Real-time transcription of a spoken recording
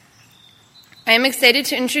I am excited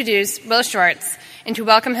to introduce Will Shortz and to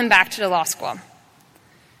welcome him back to the law school.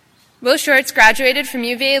 Will Shortz graduated from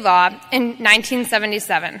UVA Law in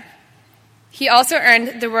 1977. He also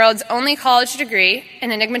earned the world's only college degree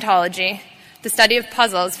in enigmatology, the study of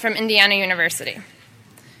puzzles, from Indiana University.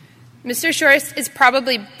 Mr. Shortz is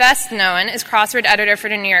probably best known as crossword editor for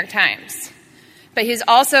the New York Times, but he's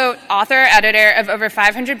also author-editor of over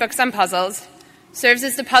 500 books on puzzles, serves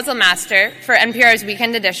as the puzzle master for NPR's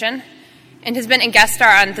Weekend Edition, and has been a guest star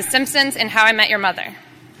on The Simpsons and How I Met Your Mother.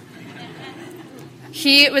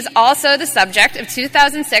 He was also the subject of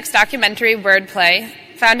 2006 documentary Wordplay,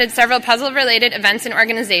 founded several puzzle-related events and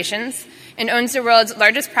organizations, and owns the world's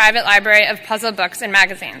largest private library of puzzle books and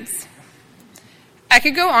magazines. I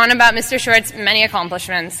could go on about Mr. Shortz's many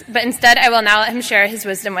accomplishments, but instead I will now let him share his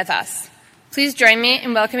wisdom with us. Please join me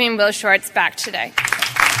in welcoming Will Shortz back today.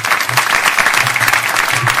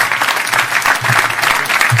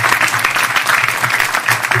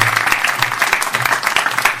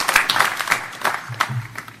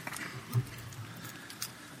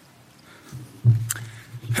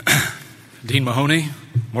 Dean Mahoney,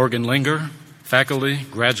 Morgan Linger, faculty,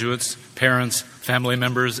 graduates, parents, family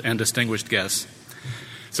members, and distinguished guests.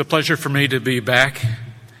 It's a pleasure for me to be back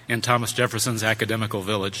in Thomas Jefferson's academical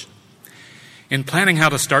village. In planning how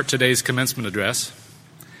to start today's commencement address,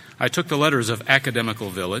 I took the letters of academical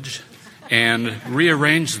village and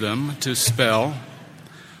rearranged them to spell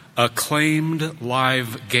acclaimed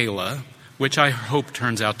live gala, which I hope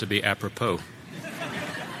turns out to be apropos.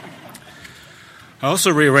 I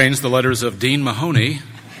also rearranged the letters of Dean Mahoney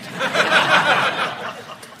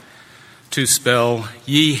to spell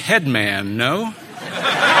ye headman, no?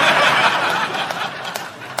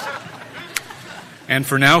 And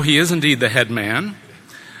for now, he is indeed the head man.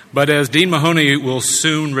 But as Dean Mahoney will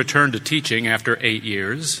soon return to teaching after 8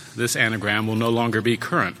 years, this anagram will no longer be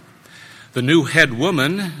current. The new head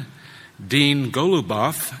woman, Dean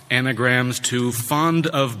Goluboff, anagrams to fond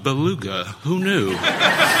of beluga. Who knew?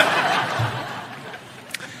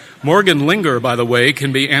 Morgan Linger, by the way,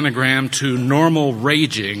 can be anagrammed to normal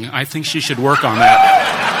raging. I think she should work on that.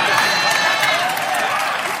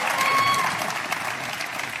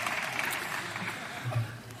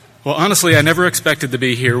 Well, honestly, I never expected to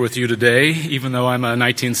be here with you today, even though I'm a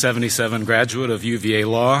 1977 graduate of UVA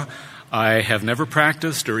Law. I have never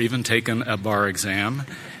practiced or even taken a bar exam.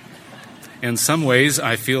 In some ways,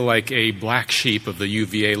 I feel like a black sheep of the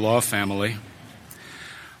UVA Law family.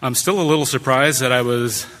 I'm still a little surprised that I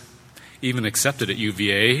was even accepted at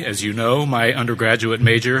UVA. As you know, my undergraduate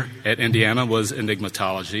major at Indiana was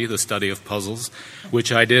enigmatology, the study of puzzles,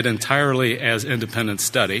 which I did entirely as independent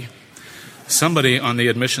study. Somebody on the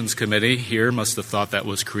admissions committee here must have thought that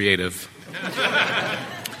was creative.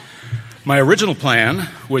 My original plan,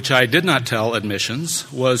 which I did not tell admissions,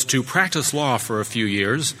 was to practice law for a few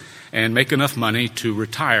years and make enough money to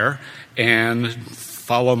retire and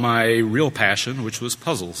follow my real passion, which was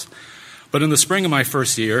puzzles. But in the spring of my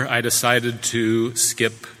first year, I decided to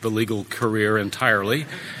skip the legal career entirely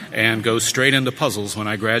and go straight into puzzles when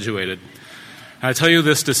I graduated. I tell you,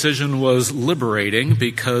 this decision was liberating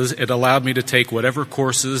because it allowed me to take whatever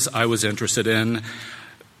courses I was interested in,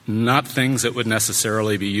 not things that would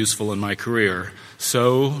necessarily be useful in my career.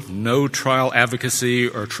 So, no trial advocacy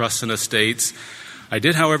or trust in estates. I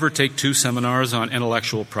did, however, take 2 seminars on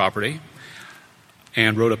intellectual property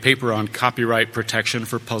and wrote a paper on copyright protection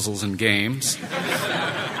for puzzles and games,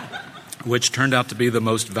 which turned out to be the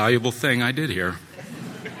most valuable thing I did here.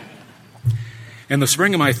 In the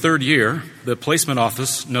spring of my 3rd year, the placement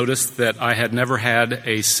office noticed that I had never had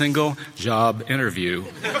a single job interview.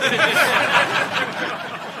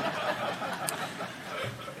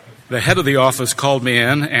 The head of the office called me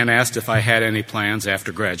in and asked if I had any plans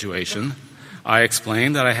after graduation. I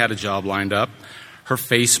explained that I had a job lined up. Her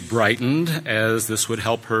face brightened, as this would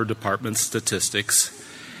help her department's statistics.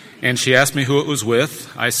 And she asked me who it was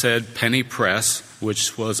with. I said Penny Press,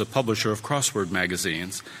 which was a publisher of crossword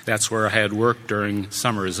magazines. That's where I had worked during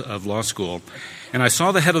summers of law school. And I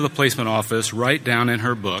saw the head of the placement office write down in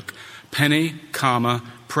her book, Penny, comma,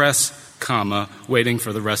 Press, comma, waiting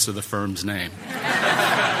for the rest of the firm's name.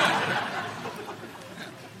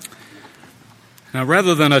 Now,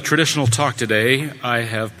 rather than a traditional talk today, I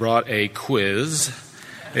have brought a quiz.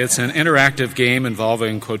 It's an interactive game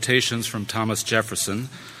involving quotations from Thomas Jefferson.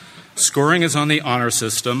 Scoring is on the honor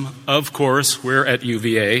system. Of course, we're at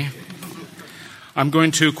UVA. I'm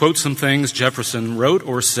going to quote some things Jefferson wrote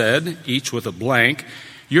or said, each with a blank.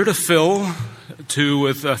 You're to fill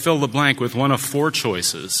the blank with one of 4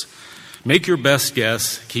 choices. Make your best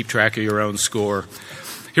guess. Keep track of your own score.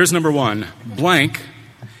 Here's number 1. Blank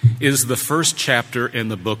is the first chapter in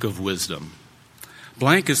the Book of Wisdom.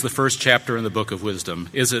 Blank is the first chapter in the book of wisdom.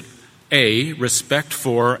 Is it A, respect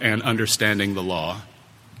for and understanding the law,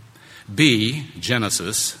 B,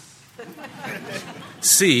 Genesis,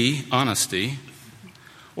 C, honesty,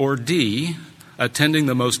 or D, attending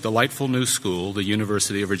the most delightful new school, the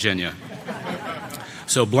University of Virginia?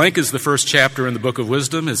 So blank is the first chapter in the book of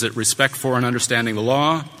wisdom. Is it respect for and understanding the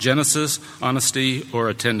law, Genesis, honesty, or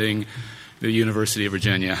attending the University of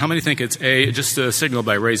Virginia? How many think it's A? Just a signal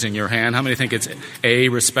by raising your hand. How many think it's A,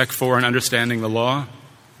 respect for and understanding the law?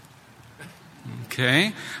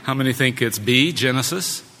 Okay. How many think it's B,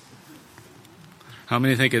 Genesis? How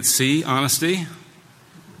many think it's C, honesty?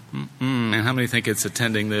 And how many think it's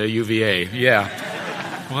attending the UVA? Yeah.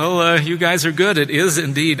 Well, you guys are good. It is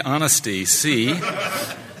indeed honesty, C.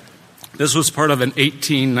 This was part of an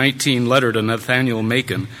 1819 letter to Nathaniel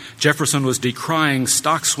Macon. Jefferson was decrying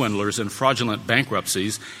stock swindlers and fraudulent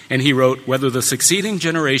bankruptcies, and he wrote, "Whether the succeeding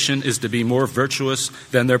generation is to be more virtuous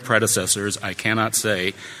than their predecessors, I cannot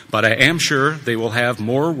say, but I am sure they will have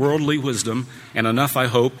more worldly wisdom, and enough, I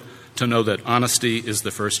hope, to know that honesty is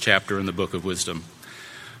the first chapter in the book of wisdom."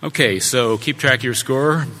 Okay, so keep track of your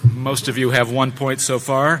score. Most of you have 1 point so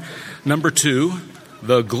far. Number 2,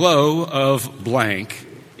 the glow of blank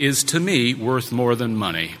is to me worth more than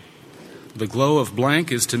money. The glow of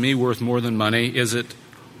blank is to me worth more than money. Is it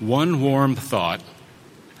one warm thought,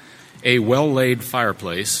 a well-laid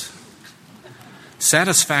fireplace,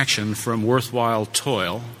 satisfaction from worthwhile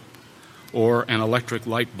toil, or an electric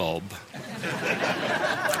light bulb?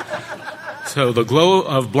 So the glow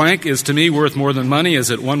of blank is to me worth more than money. Is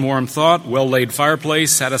it one warm thought, well-laid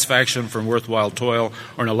fireplace, satisfaction from worthwhile toil,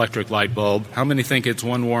 or an electric light bulb? How many think it's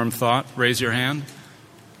one warm thought? Raise your hand.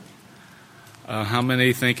 How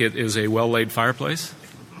many think it is a well-laid fireplace?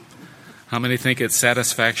 How many think it's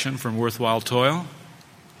satisfaction from worthwhile toil?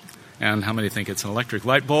 And how many think it's an electric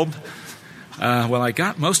light bulb? Well, I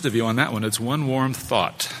got most of you on that one. It's one warm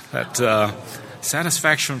thought. That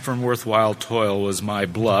satisfaction from worthwhile toil was my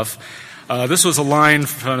bluff. This was a line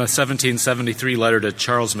from a 1773 letter to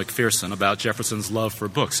Charles McPherson about Jefferson's love for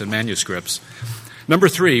books and manuscripts. Number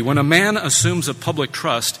 3, when a man assumes a public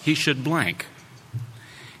trust, he should blank.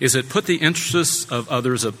 Is it put the interests of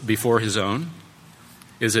others before his own?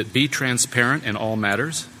 Is it be transparent in all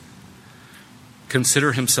matters?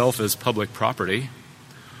 Consider himself as public property?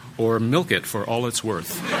 Or milk it for all it's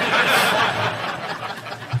worth?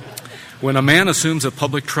 When a man assumes a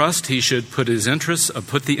public trust, he should put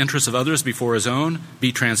the interests of others before his own,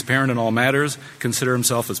 be transparent in all matters, consider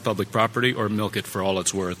himself as public property, or milk it for all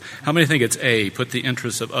it's worth. How many think it's A, put the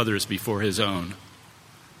interests of others before his own?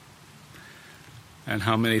 And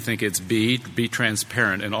how many think it's B, be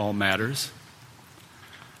transparent in all matters?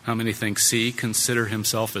 How many think C, consider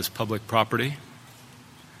himself as public property?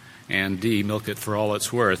 And D, milk it for all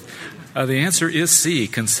it's worth. The answer is C,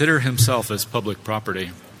 consider himself as public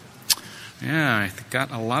property. Yeah, I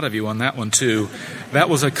got a lot of you on that one, too. That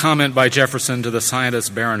was a comment by Jefferson to the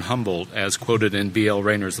scientist Baron Humboldt, as quoted in B.L.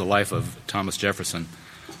 Rayner's The Life of Thomas Jefferson.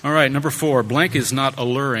 All right, number 4, blank is not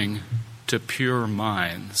alluring to pure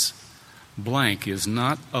minds. Blank is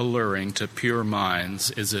not alluring to pure minds.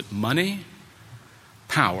 Is it money,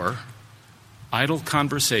 power, idle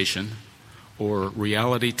conversation, or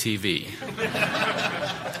reality TV?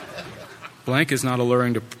 Blank is not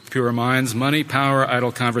alluring to pure minds. Money, power,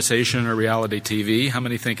 idle conversation, or reality TV. How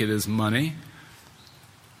many think it is money?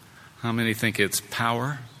 How many think it's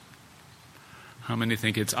power? How many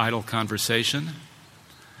think it's idle conversation?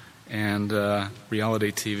 And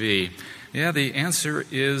reality TV. Yeah, the answer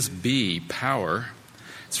is B, power.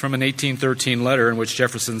 It's from an 1813 letter in which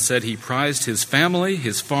Jefferson said he prized his family,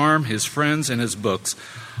 his farm, his friends, and his books,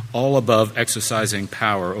 all above exercising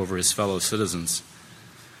power over his fellow citizens.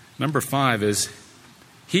 Number 5 is,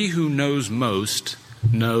 he who knows most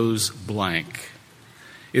knows blank.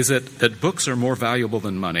 Is it that books are more valuable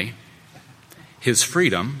than money, his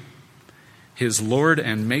freedom, his Lord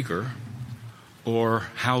and Maker, or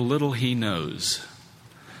how little he knows?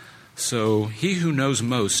 So he who knows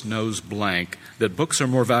most knows blank, that books are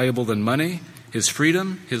more valuable than money, his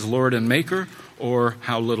freedom, his Lord and Maker, or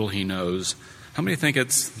how little he knows. How many think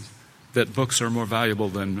it's that books are more valuable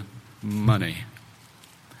than money?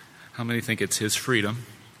 How many think it's his freedom?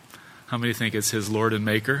 How many think it's his Lord and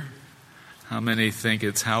Maker? How many think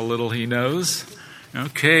it's how little he knows?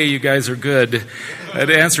 Okay, you guys are good.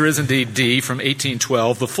 The answer is indeed D, from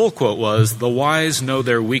 1812. The full quote was, "The wise know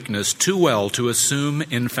their weakness too well to assume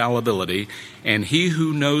infallibility, and he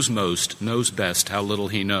who knows most knows best how little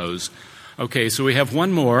he knows." Okay, so we have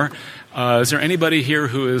one more. Is there anybody here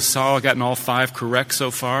who has gotten all 5 correct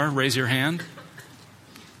so far? Raise your hand.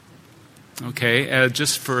 Okay,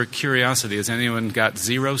 just for curiosity, has anyone got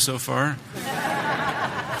 0 so far?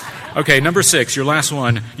 Okay, number 6, your last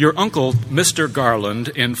one. Your uncle, Mr. Garland,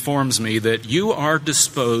 informs me that you are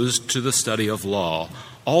disposed to the study of law.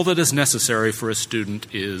 All that is necessary for a student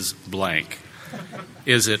is blank.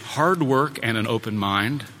 Is it hard work and an open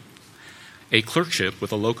mind, a clerkship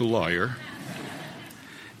with a local lawyer,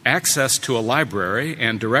 access to a library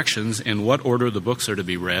and directions in what order the books are to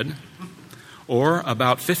be read, or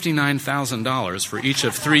about $59,000 for each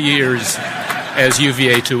of 3 years as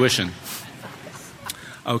UVA tuition?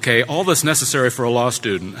 Okay, all that's necessary for a law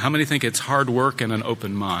student. How many think it's hard work and an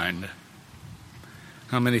open mind?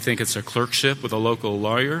 How many think it's a clerkship with a local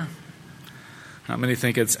lawyer? How many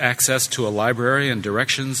think it's access to a library and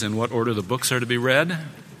directions in what order the books are to be read?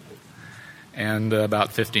 And about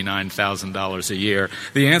 $59,000 a year.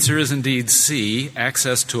 The answer is indeed C,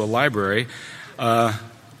 access to a library.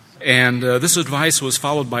 And this advice was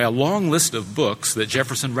followed by a long list of books that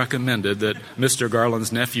Jefferson recommended that Mr.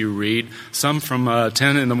 Garland's nephew read, some from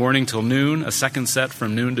 10 in the morning till noon, a second set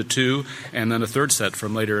from noon to 2, and then a third set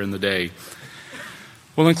from later in the day.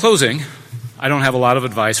 Well, in closing, I don't have a lot of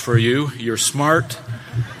advice for you. You're smart.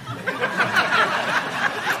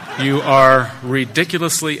 You are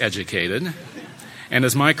ridiculously educated. And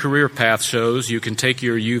as my career path shows, you can take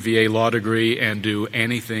your UVA law degree and do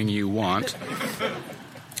anything you want.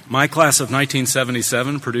 My class of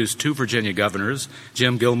 1977 produced 2 Virginia governors,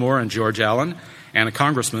 Jim Gilmore and George Allen, and a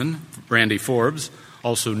congressman, Randy Forbes,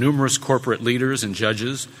 also numerous corporate leaders and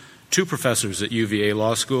judges, 2 professors at UVA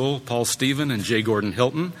Law School, Paul Stephen and J. Gordon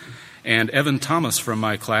Hilton, and Evan Thomas from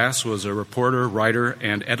my class was a reporter, writer,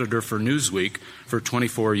 and editor for Newsweek for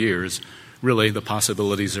 24 years. Really, the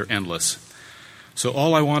possibilities are endless. So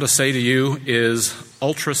all I want to say to you is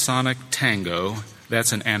ultrasonic tango.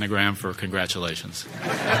 That's an anagram for congratulations.